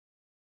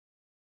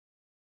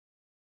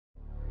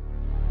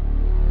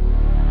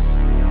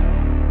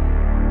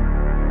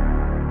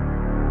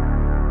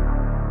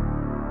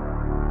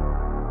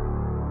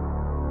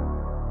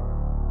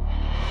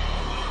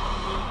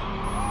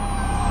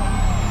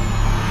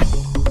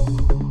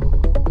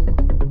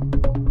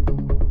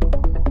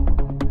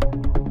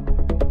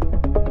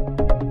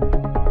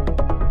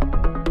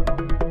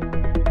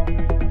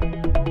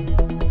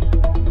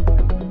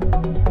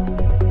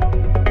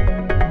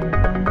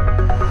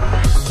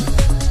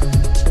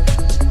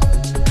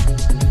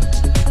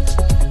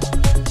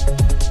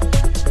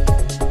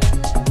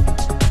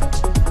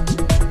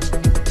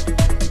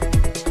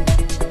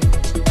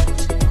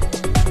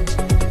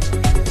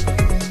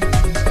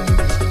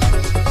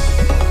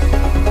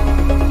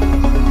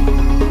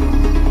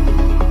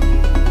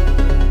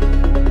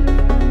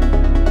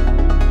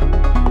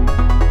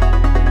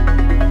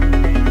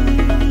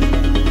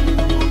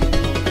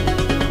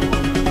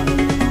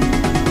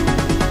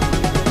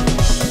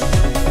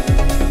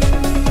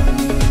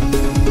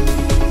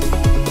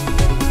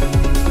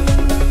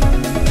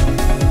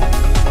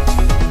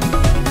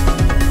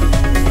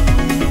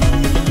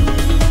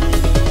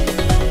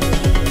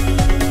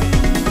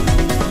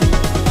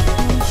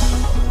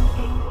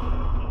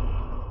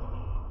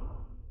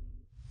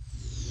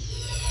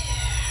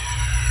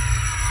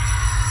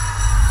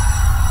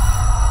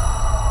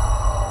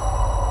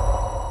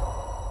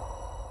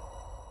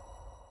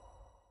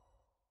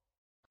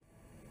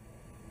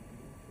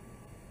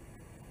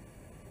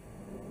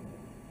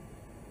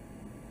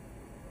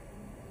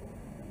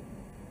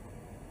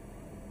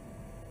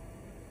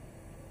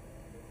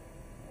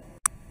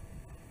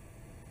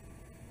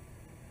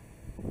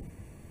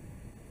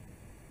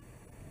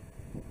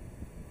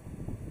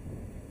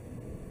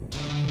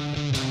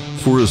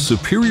For a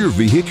superior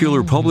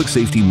vehicular public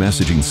safety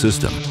messaging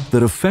system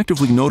that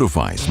effectively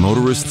notifies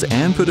motorists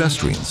and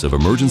pedestrians of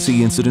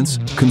emergency incidents,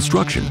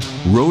 construction,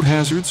 road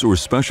hazards, or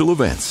special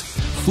events,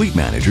 fleet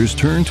managers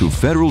turn to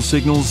Federal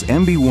Signal's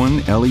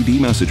MB1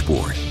 LED message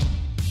board.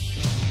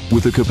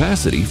 With a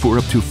capacity for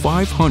up to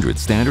 500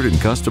 standard and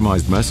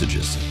customized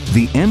messages,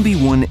 the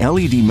MB1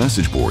 LED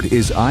message board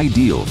is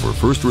ideal for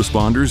first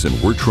responders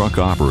and work truck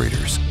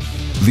operators.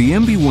 The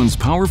MB1's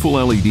powerful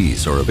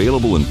LEDs are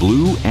available in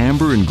blue,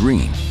 amber, and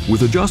green,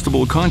 with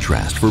adjustable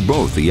contrast for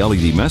both the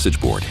LED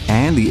message board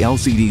and the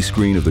LCD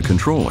screen of the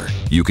controller.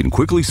 You can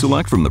quickly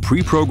select from the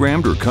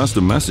pre-programmed or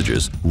custom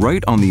messages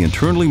right on the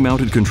internally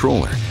mounted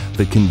controller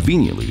that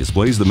conveniently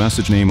displays the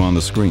message name on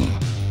the screen.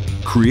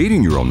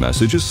 Creating your own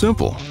message is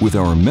simple with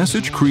our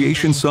message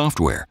creation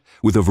software.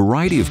 With a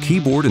variety of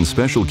keyboard and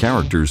special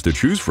characters to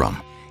choose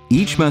from,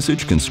 each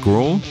message can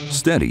scroll,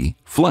 steady,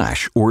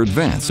 flash, or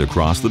advance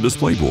across the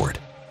display board.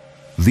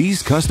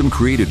 These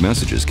custom-created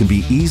messages can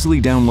be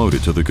easily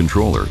downloaded to the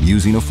controller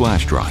using a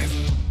flash drive.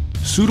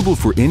 Suitable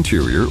for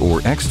interior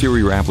or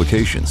exterior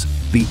applications,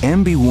 the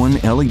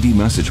MB1 LED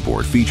message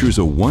board features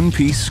a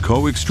one-piece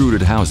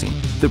co-extruded housing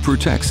that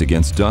protects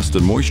against dust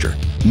and moisture,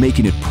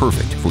 making it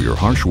perfect for your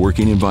harsh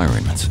working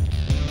environments.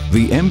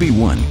 The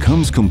MB1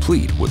 comes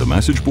complete with a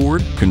message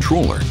board,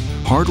 controller,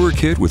 hardware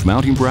kit with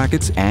mounting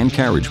brackets, and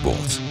carriage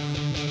bolts.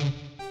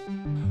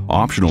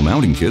 Optional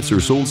mounting kits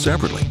are sold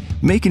separately,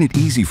 making it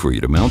easy for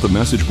you to mount the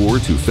message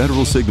board to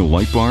Federal Signal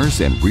light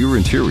bars and rear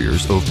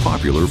interiors of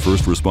popular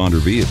first responder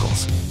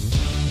vehicles.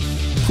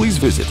 Please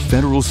visit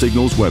Federal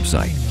Signal's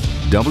website,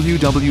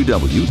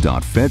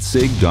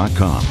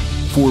 www.fedsig.com,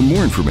 for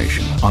more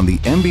information on the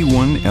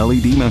MB1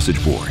 LED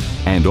message board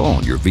and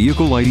all your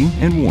vehicle lighting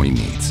and warning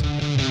needs.